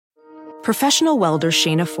Professional welder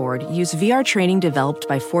Shayna Ford used VR training developed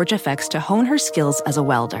by ForgeFX to hone her skills as a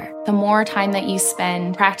welder. The more time that you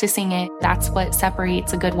spend practicing it, that's what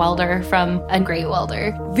separates a good welder from a great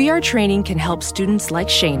welder. VR training can help students like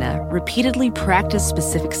Shayna repeatedly practice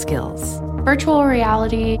specific skills. Virtual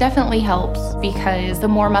reality definitely helps because the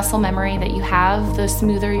more muscle memory that you have, the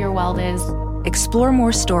smoother your weld is. Explore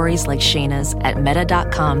more stories like Shayna's at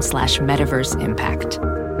meta.com/metaverseimpact.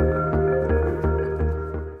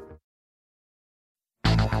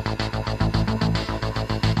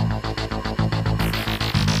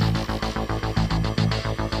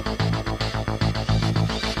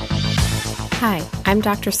 Hi, I'm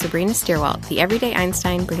Dr. Sabrina Stierwalt, the Everyday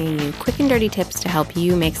Einstein, bringing you quick and dirty tips to help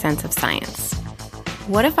you make sense of science.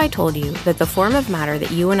 What if I told you that the form of matter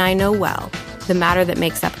that you and I know well, the matter that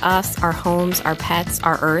makes up us, our homes, our pets,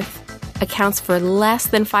 our Earth, accounts for less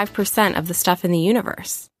than 5% of the stuff in the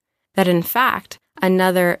universe? That in fact,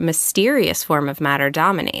 another mysterious form of matter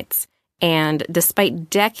dominates, and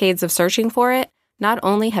despite decades of searching for it, not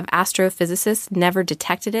only have astrophysicists never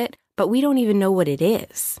detected it, but we don't even know what it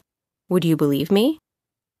is. Would you believe me?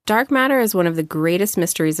 Dark matter is one of the greatest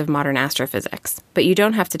mysteries of modern astrophysics, but you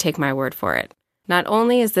don't have to take my word for it. Not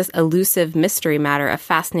only is this elusive mystery matter a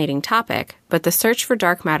fascinating topic, but the search for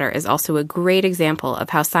dark matter is also a great example of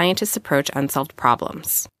how scientists approach unsolved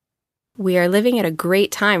problems. We are living at a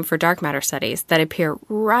great time for dark matter studies that appear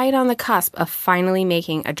right on the cusp of finally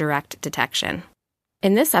making a direct detection.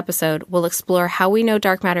 In this episode, we'll explore how we know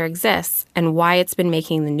dark matter exists and why it's been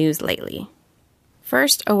making the news lately.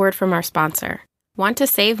 First, a word from our sponsor. Want to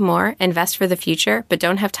save more, invest for the future, but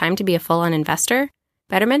don't have time to be a full-on investor?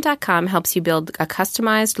 Betterment.com helps you build a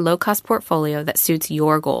customized, low-cost portfolio that suits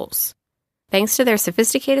your goals. Thanks to their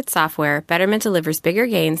sophisticated software, Betterment delivers bigger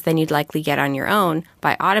gains than you'd likely get on your own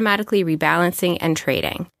by automatically rebalancing and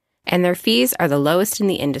trading. And their fees are the lowest in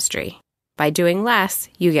the industry. By doing less,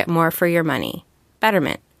 you get more for your money.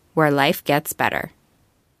 Betterment, where life gets better.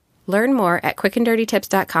 Learn more at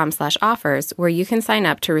quickanddirtytips.com/offers, where you can sign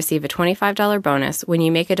up to receive a $25 bonus when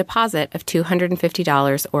you make a deposit of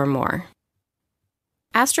 $250 or more.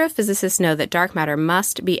 Astrophysicists know that dark matter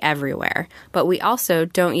must be everywhere, but we also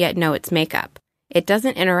don't yet know its makeup. It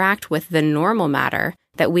doesn't interact with the normal matter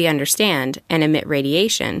that we understand and emit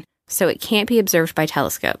radiation, so it can't be observed by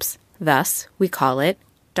telescopes. Thus, we call it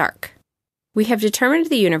dark. We have determined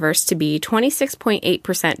the universe to be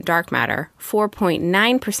 26.8% dark matter,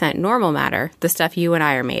 4.9% normal matter, the stuff you and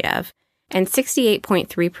I are made of, and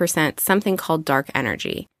 68.3% something called dark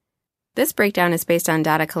energy. This breakdown is based on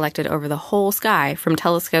data collected over the whole sky from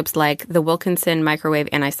telescopes like the Wilkinson Microwave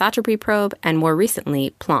Anisotropy Probe and more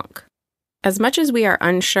recently, Planck. As much as we are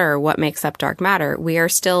unsure what makes up dark matter, we are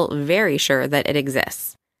still very sure that it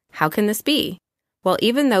exists. How can this be? Well,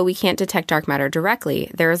 even though we can't detect dark matter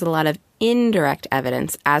directly, there is a lot of indirect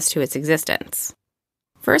evidence as to its existence.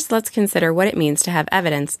 First, let's consider what it means to have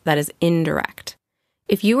evidence that is indirect.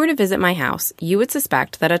 If you were to visit my house, you would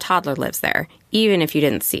suspect that a toddler lives there, even if you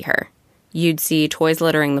didn't see her. You'd see toys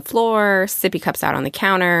littering the floor, sippy cups out on the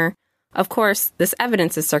counter. Of course, this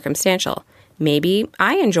evidence is circumstantial. Maybe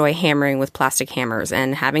I enjoy hammering with plastic hammers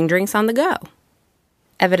and having drinks on the go.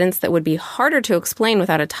 Evidence that would be harder to explain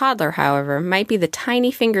without a toddler, however, might be the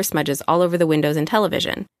tiny finger smudges all over the windows and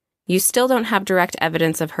television. You still don't have direct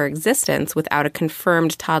evidence of her existence without a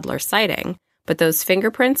confirmed toddler sighting, but those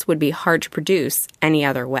fingerprints would be hard to produce any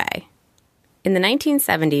other way. In the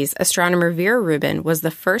 1970s, astronomer Vera Rubin was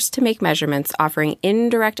the first to make measurements offering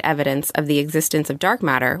indirect evidence of the existence of dark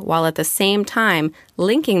matter, while at the same time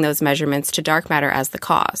linking those measurements to dark matter as the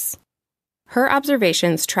cause. Her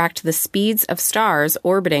observations tracked the speeds of stars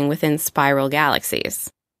orbiting within spiral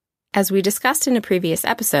galaxies. As we discussed in a previous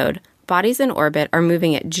episode, bodies in orbit are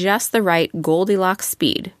moving at just the right Goldilocks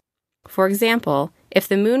speed. For example, if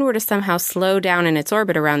the moon were to somehow slow down in its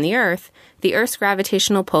orbit around the Earth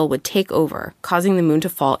gravitational pull would take over, causing the moon to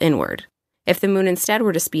fall inward. If the moon instead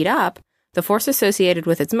were to speed up, the force associated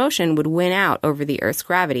with its motion would win out over the Earth's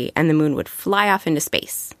gravity, and the moon would fly off into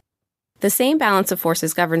space. The same balance of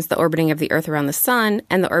forces governs the orbiting of the Earth around the Sun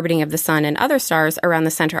and the orbiting of the Sun and other stars around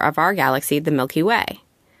the center of our galaxy, the Milky Way.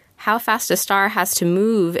 How fast a star has to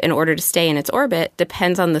move in order to stay in its orbit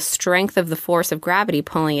depends on the strength of the force of gravity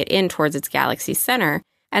pulling it in towards its galaxy's center,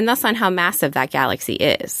 and thus on how massive that galaxy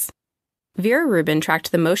is. Vera Rubin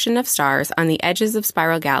tracked the motion of stars on the edges of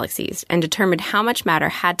spiral galaxies and determined how much matter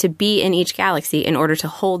had to be in each galaxy in order to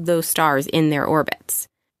hold those stars in their orbits.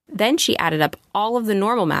 Then she added up all of the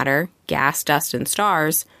normal matter, gas, dust, and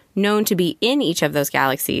stars, known to be in each of those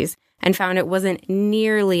galaxies, and found it wasn't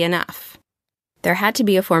nearly enough. There had to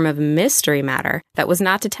be a form of mystery matter that was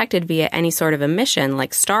not detected via any sort of emission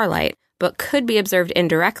like starlight, but could be observed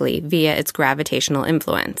indirectly via its gravitational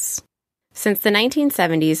influence. Since the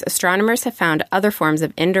 1970s, astronomers have found other forms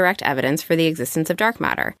of indirect evidence for the existence of dark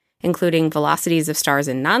matter, including velocities of stars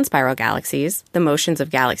in non-spiral galaxies, the motions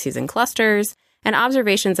of galaxies in clusters, and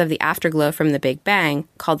observations of the afterglow from the Big Bang,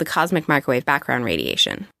 called the cosmic microwave background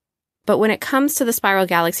radiation. But when it comes to the spiral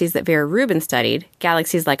galaxies that Vera Rubin studied,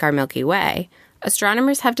 galaxies like our Milky Way,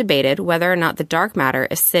 astronomers have debated whether or not the dark matter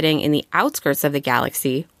is sitting in the outskirts of the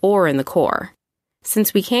galaxy or in the core.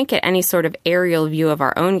 Since we can't get any sort of aerial view of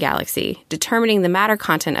our own galaxy, determining the matter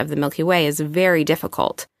content of the Milky Way is very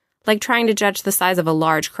difficult, like trying to judge the size of a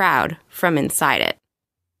large crowd from inside it.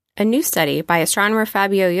 A new study by astronomer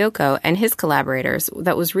Fabio Iocco and his collaborators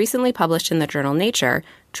that was recently published in the journal Nature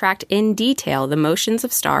tracked in detail the motions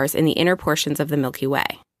of stars in the inner portions of the Milky Way.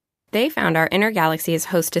 They found our inner galaxies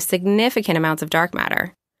host to significant amounts of dark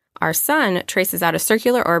matter. Our Sun traces out a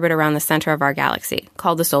circular orbit around the center of our galaxy,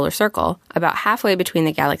 called the solar circle, about halfway between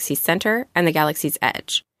the galaxy's center and the galaxy's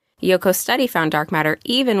edge. Iocco's study found dark matter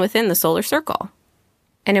even within the solar circle.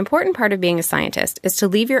 An important part of being a scientist is to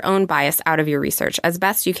leave your own bias out of your research as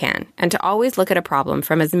best you can, and to always look at a problem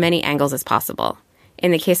from as many angles as possible.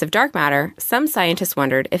 In the case of dark matter, some scientists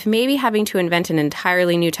wondered if maybe having to invent an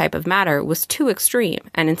entirely new type of matter was too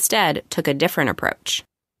extreme, and instead took a different approach.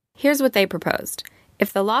 Here's what they proposed.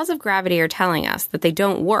 If the laws of gravity are telling us that they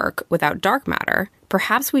don't work without dark matter,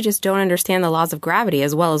 perhaps we just don't understand the laws of gravity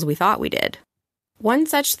as well as we thought we did. One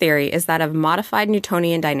such theory is that of modified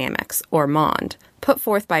Newtonian dynamics, or MOND, put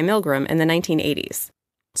forth by Milgram in the 1980s.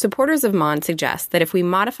 Supporters of MOND suggest that if we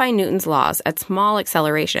modify Newton's laws at small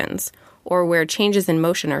accelerations, or where changes in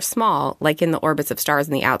motion are small, like in the orbits of stars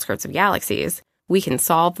in the outskirts of galaxies, we can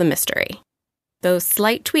solve the mystery. Those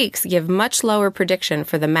slight tweaks give much lower prediction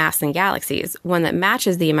for the mass in galaxies, one that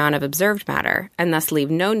matches the amount of observed matter, and thus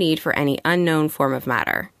leave no need for any unknown form of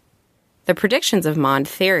matter. The predictions of MOND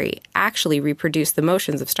theory actually reproduce the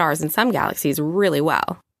motions of stars in some galaxies really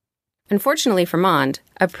well. Unfortunately for MOND,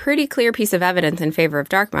 a pretty clear piece of evidence in favor of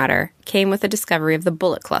dark matter came with the discovery of the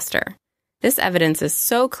Bullet Cluster. This evidence is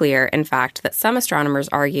so clear, in fact, that some astronomers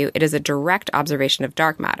argue it is a direct observation of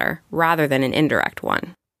dark matter, rather than an indirect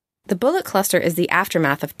one. The Bullet Cluster is the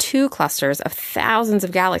aftermath of two clusters of thousands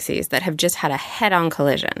of galaxies that have just had a head-on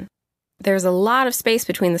collision. There's a lot of space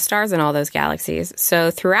between the stars in all those galaxies,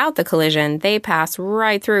 so throughout the collision, they pass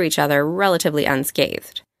right through each other relatively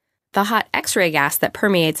unscathed. The hot X-ray gas that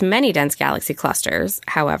permeates many dense galaxy clusters,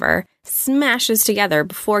 however, smashes together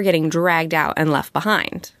before getting dragged out and left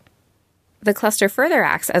behind. The cluster further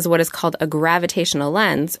acts as what is called a gravitational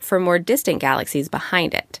lens for more distant galaxies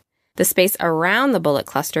behind it. The space around the Bullet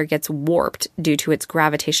Cluster gets warped due to its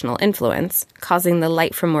gravitational influence, causing the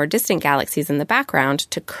light from more distant galaxies in the background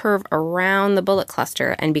to curve around the Bullet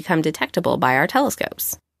Cluster and become detectable by our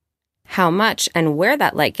telescopes. How much and where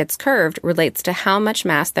that light gets curved relates to how much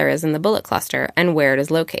mass there is in the Bullet Cluster and where it is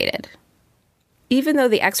located. Even though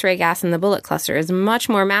the X-ray gas in the Bullet Cluster is much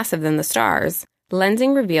more massive than the stars,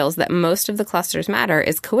 lensing reveals that most of the cluster's matter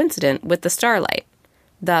is coincident with the starlight.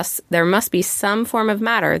 Thus, there must be some form of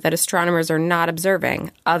matter that astronomers are not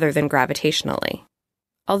observing other than gravitationally.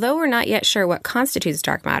 Although we're not yet sure what constitutes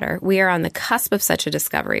dark matter, we are on the cusp of such a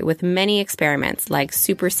discovery with many experiments like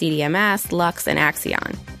SuperCDMS, LUX, and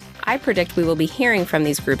Axion. I predict we will be hearing from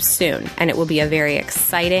these groups soon, and it will be a very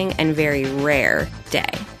exciting and very rare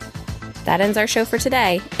day. That ends our show for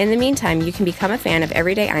today. In the meantime, you can become a fan of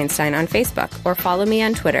Everyday Einstein on Facebook or follow me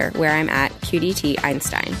on Twitter, where I'm at QDT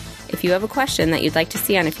Einstein. If you have a question that you'd like to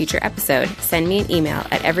see on a future episode, send me an email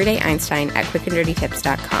at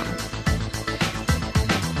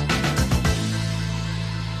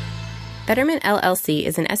everydayeinstein@quickanddirtytips.com. Betterment LLC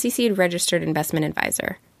is an SEC-registered investment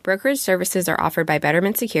advisor. Brokerage services are offered by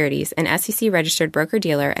Betterment Securities, an SEC-registered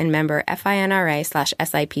broker-dealer and member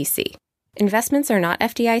FINRA/SIPC. Investments are not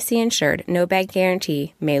FDIC insured, no bank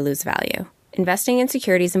guarantee, may lose value. Investing in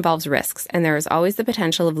securities involves risks, and there is always the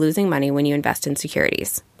potential of losing money when you invest in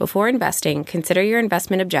securities. Before investing, consider your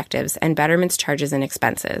investment objectives and Betterment's charges and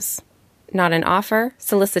expenses. Not an offer,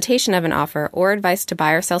 solicitation of an offer, or advice to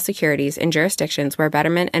buy or sell securities in jurisdictions where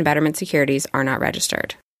Betterment and Betterment Securities are not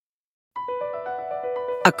registered.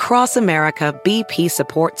 Across America, BP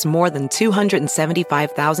supports more than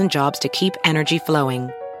 275,000 jobs to keep energy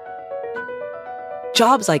flowing.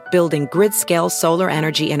 Jobs like building grid-scale solar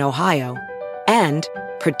energy in Ohio and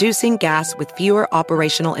producing gas with fewer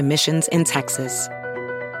operational emissions in Texas.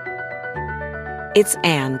 It's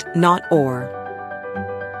and, not or.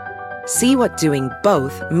 See what doing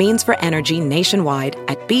both means for energy nationwide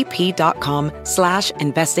at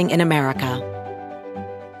bp.com/investing in America.